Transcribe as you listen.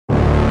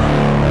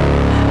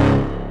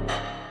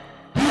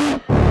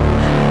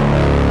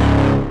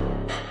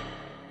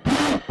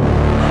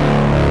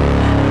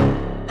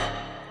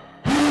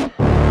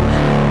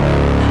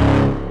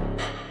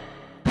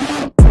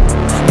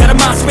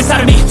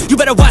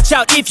better watch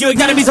out if your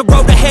enemy's a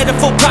road ahead of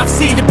full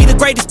prophecy to be the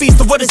greatest beast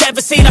the world has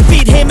ever seen. I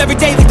feed him every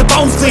day like the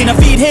bones clean. I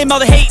feed him all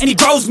the hate and he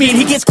grows mean.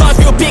 He gets claws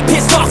real big,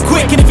 pissed off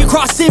quick, and if you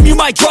cross him you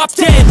might drop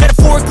dead.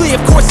 Metaphorically,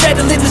 of course,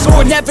 settling the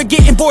score, never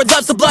getting bored,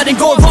 loves the blood and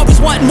gore, always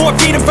wanting more,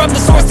 feed him from the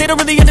source. They don't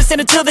really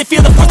understand until they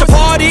feel the force.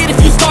 Departed, if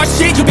you start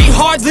shit you'll be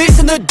heartless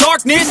in the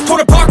darkness,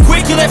 torn apart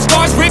quick, you left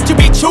scars ripped, you'll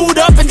be chewed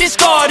up and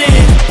discarded.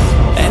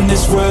 And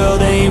this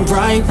world ain't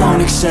right,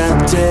 won't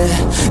accept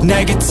it.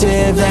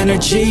 Negative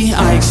energy,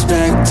 I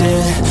expect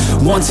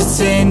it. Once it's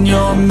in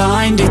your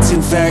mind, it's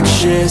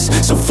infectious.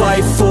 So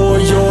fight for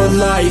your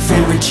life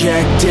and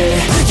reject it.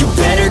 You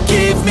better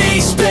give me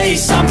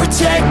space, I'm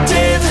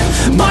protective.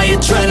 My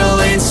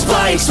adrenaline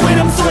spikes when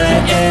I'm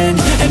threatened.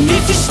 And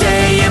if you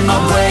stay in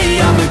my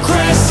way, I'm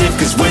aggressive.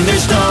 Cause when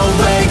there's no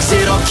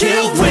exit, I'll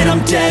kill when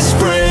I'm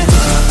desperate.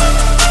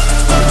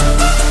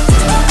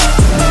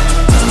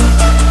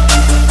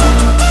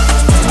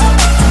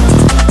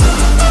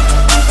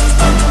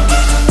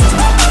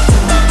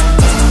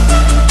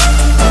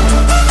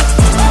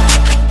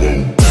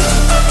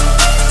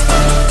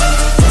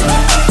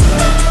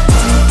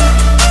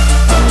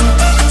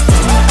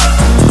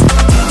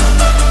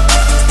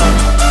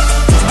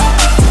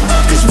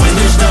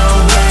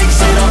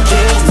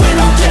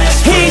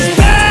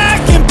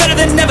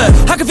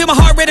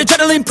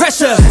 Adrenaline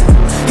pressure,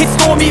 it's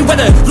stormy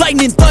weather,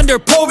 lightning, thunder,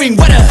 pouring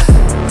weather.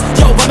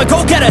 Yo, I'm a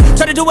go-getter,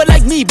 try to do it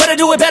like me, but I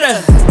do it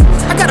better.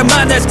 I got a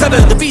mind that's clever,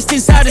 the beast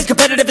inside is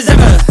competitive as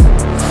ever.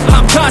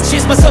 I'm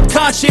conscious, my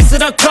subconscious,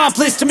 an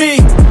accomplice to me.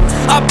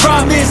 I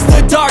promise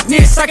the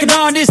darkness, I can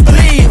honest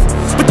believe.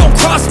 But don't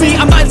cross me,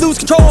 I might lose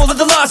control of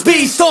the lost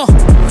beast.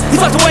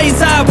 He's locked away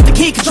inside with the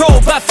key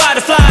controlled by fight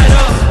or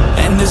flight.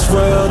 And this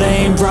world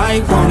ain't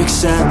right, won't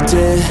accept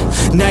it.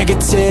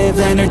 Negative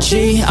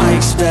energy, I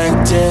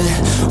expect it.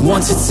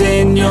 Once it's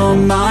in your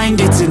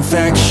mind, it's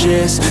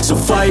infectious. So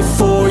fight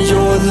for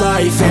your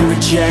life and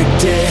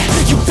reject it.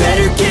 You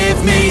better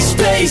give me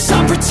space,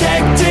 I'm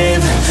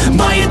protective.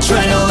 My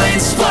adrenaline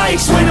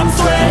spikes when I'm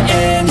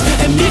threatened.